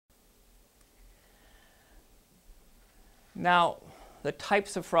Now, the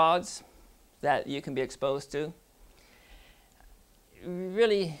types of frauds that you can be exposed to, you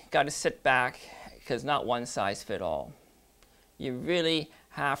really got to sit back, because not one size fits all. You really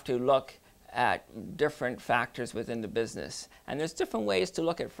have to look at different factors within the business. And there's different ways to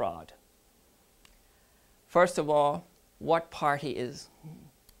look at fraud. First of all, what party is,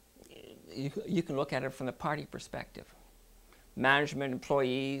 you can look at it from the party perspective. Management,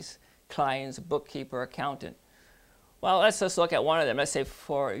 employees, clients, bookkeeper, accountant. Well, let's just look at one of them. Let's say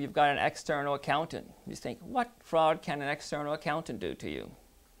you've got an external accountant. You think, what fraud can an external accountant do to you?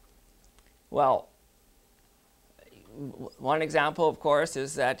 Well, one example, of course,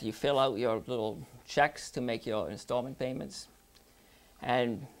 is that you fill out your little checks to make your installment payments.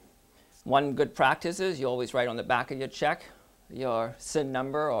 And one good practice is you always write on the back of your check your SIN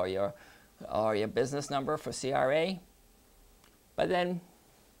number or your business number for CRA. But then,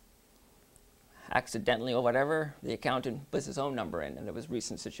 accidentally or whatever, the accountant puts his own number in, and there was a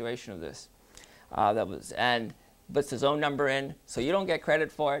recent situation of this. And puts his own number in, so you don't get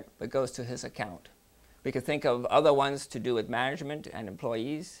credit for it, but goes to his account. We could think of other ones to do with management and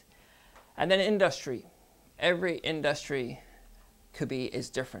employees. And then industry. Every industry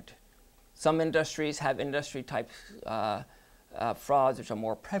is different. Some industries have industry type frauds which are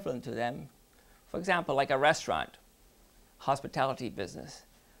more prevalent to them. For example, like a restaurant, hospitality business.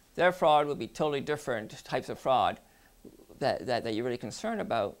 Their fraud will be totally different. Types of fraud that you're really concerned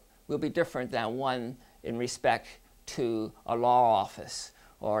about will be different than one in respect to a law office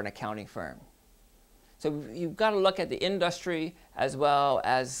or an accounting firm. So you've got to look at the industry as well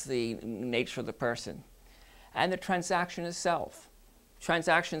as the nature of the person. And the transaction itself.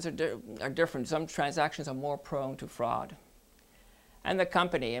 Transactions are different. Some transactions are more prone to fraud. And the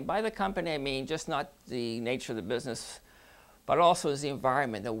company. And by the company, I mean just not the nature of the business, but also is the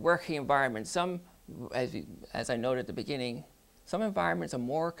environment, the working environment. Some, as I noted at the beginning, some environments are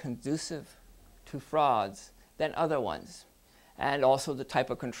more conducive to frauds than other ones, and also the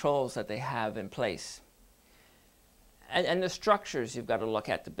type of controls that they have in place. And the structures you've got to look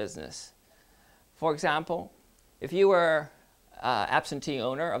at the business. For example, if you were absentee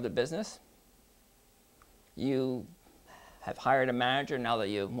owner of the business, you have hired a manager now that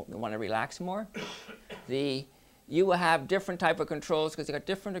you want to relax more, you will have different type of controls because you've got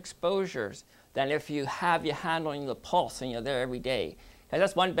different exposures than if you have your hand on the pulse and you're there every day. And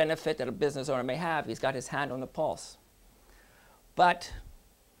that's one benefit that a business owner may have. He's got his hand on the pulse. But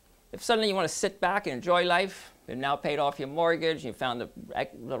if suddenly you want to sit back and enjoy life, you've now paid off your mortgage, you found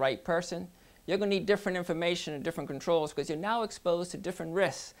the right person, you're going to need different information and different controls because you're now exposed to different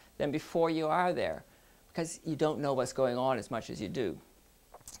risks than before you are there because you don't know what's going on as much as you do.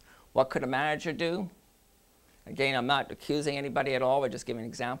 What could a manager do? Again, I'm not accusing anybody at all, we're just giving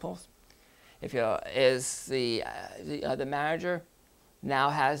examples. If the manager now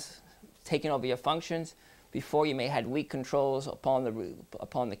has taken over your functions, before you may have had weak controls upon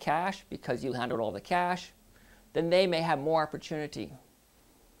the cash because you handled all the cash, then they may have more opportunity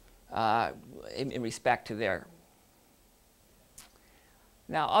in respect to their.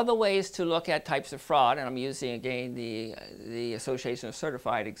 Now, other ways to look at types of fraud, and I'm using again the Association of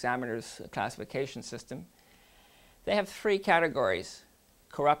Certified Examiners classification system. They have three categories: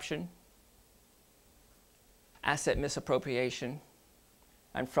 corruption, asset misappropriation,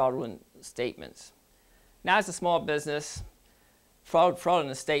 and fraudulent statements. Now, as a small business,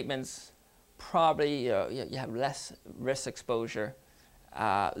 fraudulent statements probably you have less risk exposure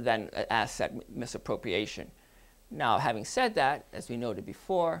than asset misappropriation. Now, having said that, as we noted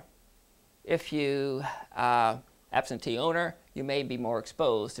before, if you absentee owner, you may be more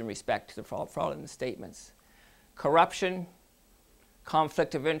exposed in respect to the fraudulent statements. Corruption,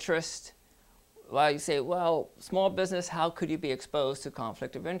 conflict of interest. Well, you say, well, small business, how could you be exposed to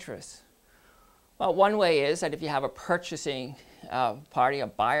conflict of interest? Well, one way is that if you have a purchasing party, a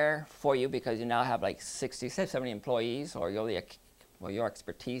buyer for you, because you now have like 60, 70 employees, or your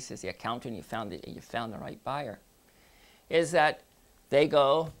expertise is the accountant, you found the right buyer, is that they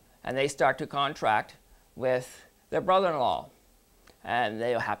go and they start to contract with their brother-in-law, and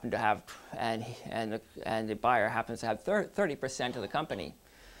they happen to have, and the buyer happens to have 30% of the company.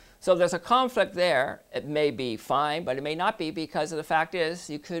 So there's a conflict there. It may be fine, but it may not be, because the fact is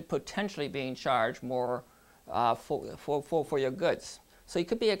you could potentially be charged more for your goods. So you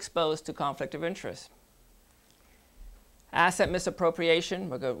could be exposed to conflict of interest. Asset misappropriation,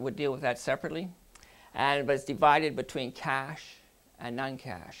 we'll deal with that separately. But it's divided between cash and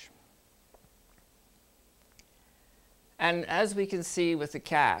non-cash. And as we can see with the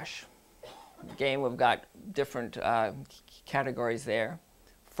cash, again, we've got different categories there.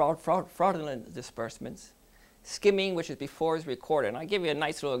 Fraudulent disbursements, skimming, which is before it's recorded. And I'll give you a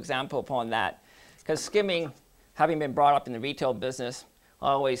nice little example upon that. Because skimming, having been brought up in the retail business,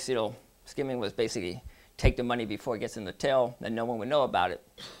 always, skimming was basically take the money before it gets in the till, and no one would know about it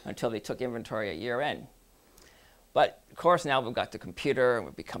until they took inventory at year end. But of course now we've got the computer, and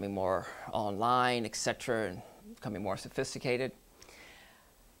we're becoming more online, etc., and becoming more sophisticated.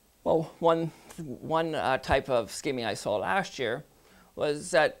 Well, one type of skimming I saw last year was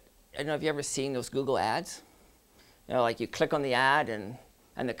that, I don't know if you've ever seen those Google ads. Like you click on the ad and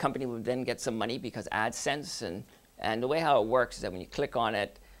the company would then get some money because AdSense, and the way how it works is that when you click on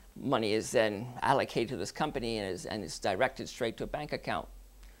it, money is then allocated to this company and it's directed straight to a bank account.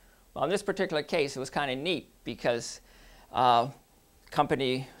 Well, in this particular case, it was kind of neat because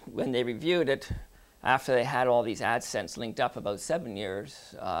company, when they reviewed it, after they had all these AdSense linked up about 7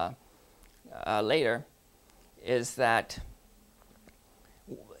 years later, is that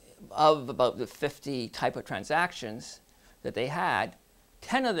of about the 50 type of transactions that they had,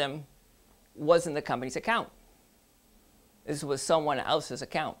 10 of them was in the company's account. This was someone else's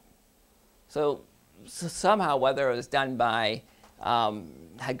account. So somehow, whether it was done by,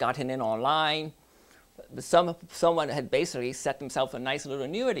 had gotten in online, someone had basically set themselves a nice little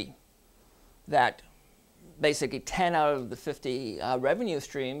annuity that basically 10 out of the 50 revenue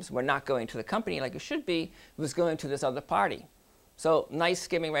streams were not going to the company like it should be, it was going to this other party. So nice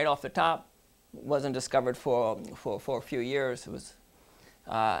skimming right off the top, wasn't discovered for a few years. It was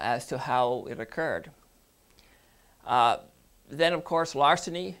as to how it occurred. Then, of course,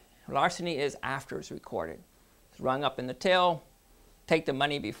 larceny. Larceny is after it's recorded. It's rung up in the till. Take the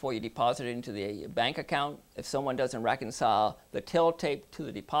money before you deposit it into the bank account. If someone doesn't reconcile the till tape to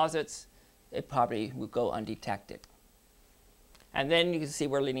the deposits, it probably would go undetected. And then you can see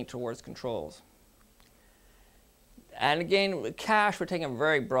we're leaning towards controls. And again, with cash, we're taking a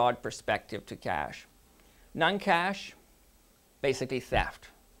very broad perspective to cash. Non-cash, basically theft.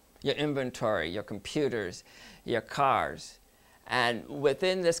 Your inventory, your computers, your cars. And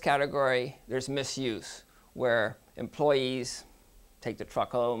within this category, there's misuse, where employees take the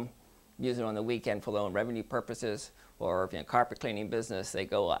truck home, use it on the weekend for their own revenue purposes, or if you're in a carpet cleaning business, they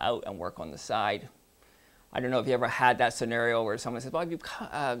go out and work on the side. I don't know if you ever had that scenario where someone says, well,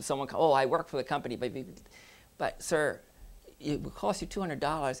 oh, I work for the company, but sir, it would cost you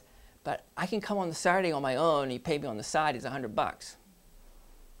 $200, but I can come on the Saturday on my own, and you pay me on the side, it's $100.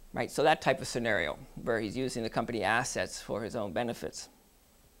 Right, so that type of scenario where he's using the company assets for his own benefits.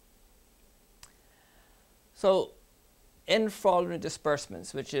 So in fraudulent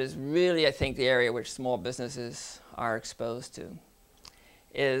disbursements, which is really, I think, the area which small businesses are exposed to,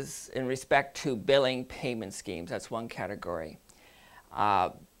 is in respect to billing payment schemes. That's one category.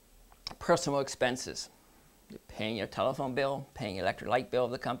 Personal expenses. You're paying your telephone bill, paying your electric light bill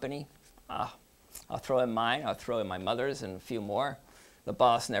of the company. I'll throw in mine, I'll throw in my mother's and a few more. The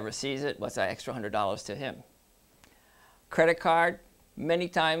boss never sees it. What's that extra $100 to him? Credit card, many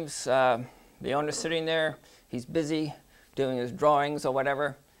times the owner's sitting there, he's busy doing his drawings or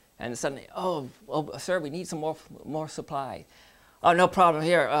whatever, and suddenly, oh sir, we need some more supply. Oh, no problem,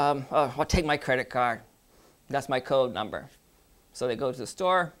 here, I'll take my credit card. That's my code number. So they go to the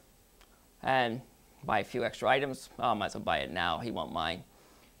store and buy a few extra items. Oh, I might as well buy it now, he won't mind.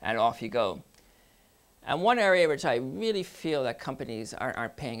 And off you go. And one area which I really feel that companies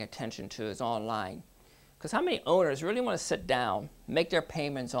aren't paying attention to is online. Because how many owners really want to sit down, make their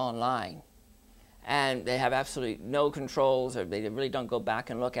payments online, and they have absolutely no controls, or they really don't go back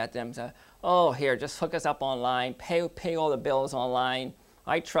and look at them. So, oh, here, just hook us up online, pay all the bills online,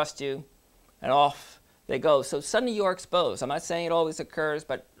 I trust you, and off they go. So suddenly you're exposed. I'm not saying it always occurs,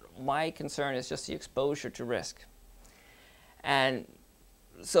 but my concern is just the exposure to risk. And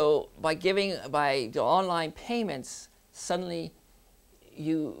so by the online payments, suddenly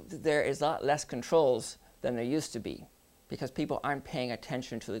there is a lot less controls than there used to be, because people aren't paying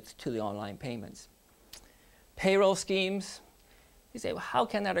attention to the online payments. Payroll schemes, you say, well, how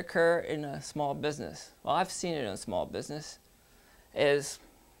can that occur in a small business? Well, I've seen it in a small business. Is,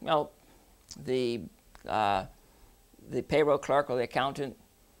 well, the payroll clerk or the accountant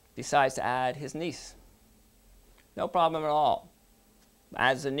decides to add his niece. No problem at all.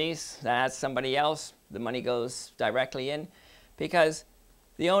 Adds the niece, adds somebody else, the money goes directly in, because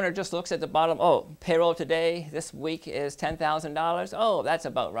the owner just looks at the bottom, oh, payroll today, this week is $10,000. Oh, that's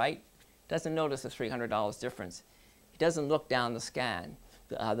about right. Doesn't notice the $300 difference. He doesn't look down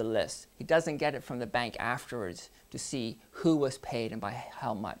the list. He doesn't get it from the bank afterwards to see who was paid and by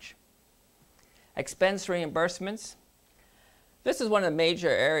how much. Expense reimbursements. This is one of the major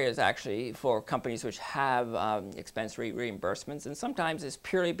areas, actually, for companies which have expense reimbursements, and sometimes it's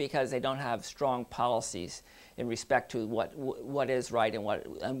purely because they don't have strong policies in respect to what is right and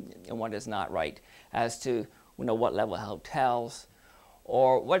what is not right, as to what level of hotels,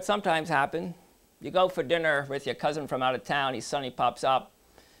 or what sometimes happens. You go for dinner with your cousin from out of town, he suddenly pops up,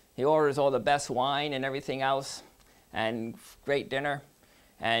 he orders all the best wine and everything else, and great dinner,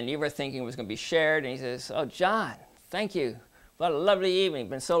 and you were thinking it was going to be shared, and he says, "Oh, John, thank you. What a lovely evening.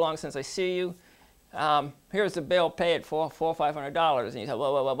 Been so long since I see you. Here's the bill. Pay it for $500. And you say,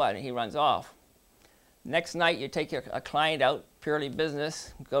 what? And he runs off. Next night, you take a client out, purely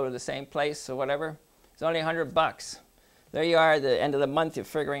business, go to the same place or whatever. It's only $100. There you are at the end of the month. You're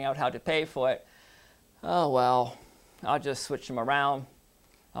figuring out how to pay for it. Oh, well, I'll just switch them around.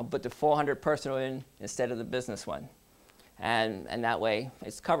 I'll put the 400 personal in instead of the business one. And that way,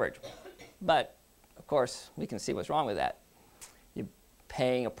 it's covered. But, of course, we can see what's wrong with that.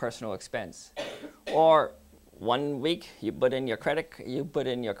 Paying a personal expense, or 1 week you put in your credit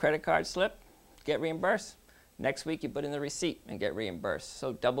card slip, get reimbursed. Next week you put in the receipt and get reimbursed.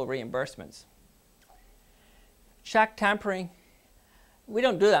 So double reimbursements. Check tampering. We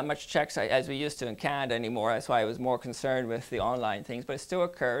don't do that much checks as we used to in Canada anymore. That's why I was more concerned with the online things, but it still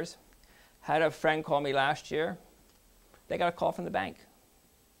occurs. Had a friend call me last year. They got a call from the bank.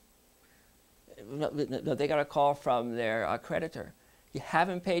 No, they got a call from their creditor. You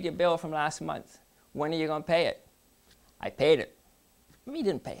haven't paid your bill from last month. When are you going to pay it? I paid it. You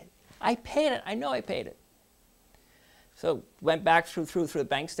didn't pay it. I paid it. I know I paid it. So went back through the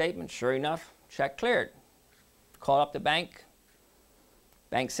bank statement. Sure enough, check cleared. Call up the bank.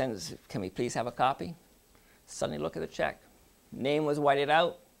 Bank sends, "Can we please have a copy?" Suddenly look at the check. Name was whited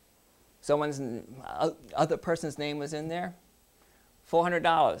out. Other person's name was in there.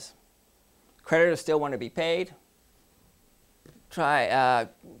 $400. Creditor still want to be paid.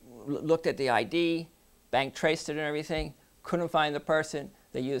 Looked at the ID, bank traced it and everything, couldn't find the person,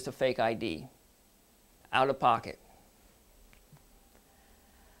 they used a fake ID. Out of pocket.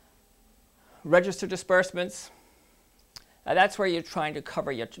 Register disbursements. That's where you're trying to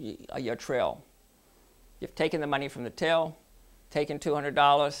cover your trail. You've taken the money from the till, taken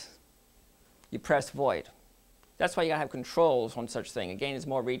 $200, you press void. That's why you gotta have controls on such thing. Again, it's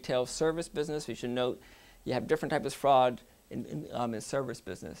more retail service business. We should note you have different types of fraud in service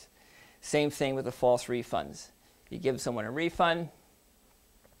business. Same thing with the false refunds. You give someone a refund,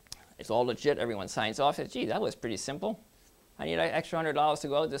 it's all legit, everyone signs off, says, "Gee, that was pretty simple. I need an extra $100 to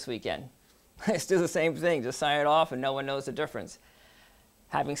go out this weekend." It's still the same thing, just sign it off and no one knows the difference.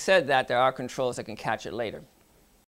 Having said that, there are controls that can catch it later.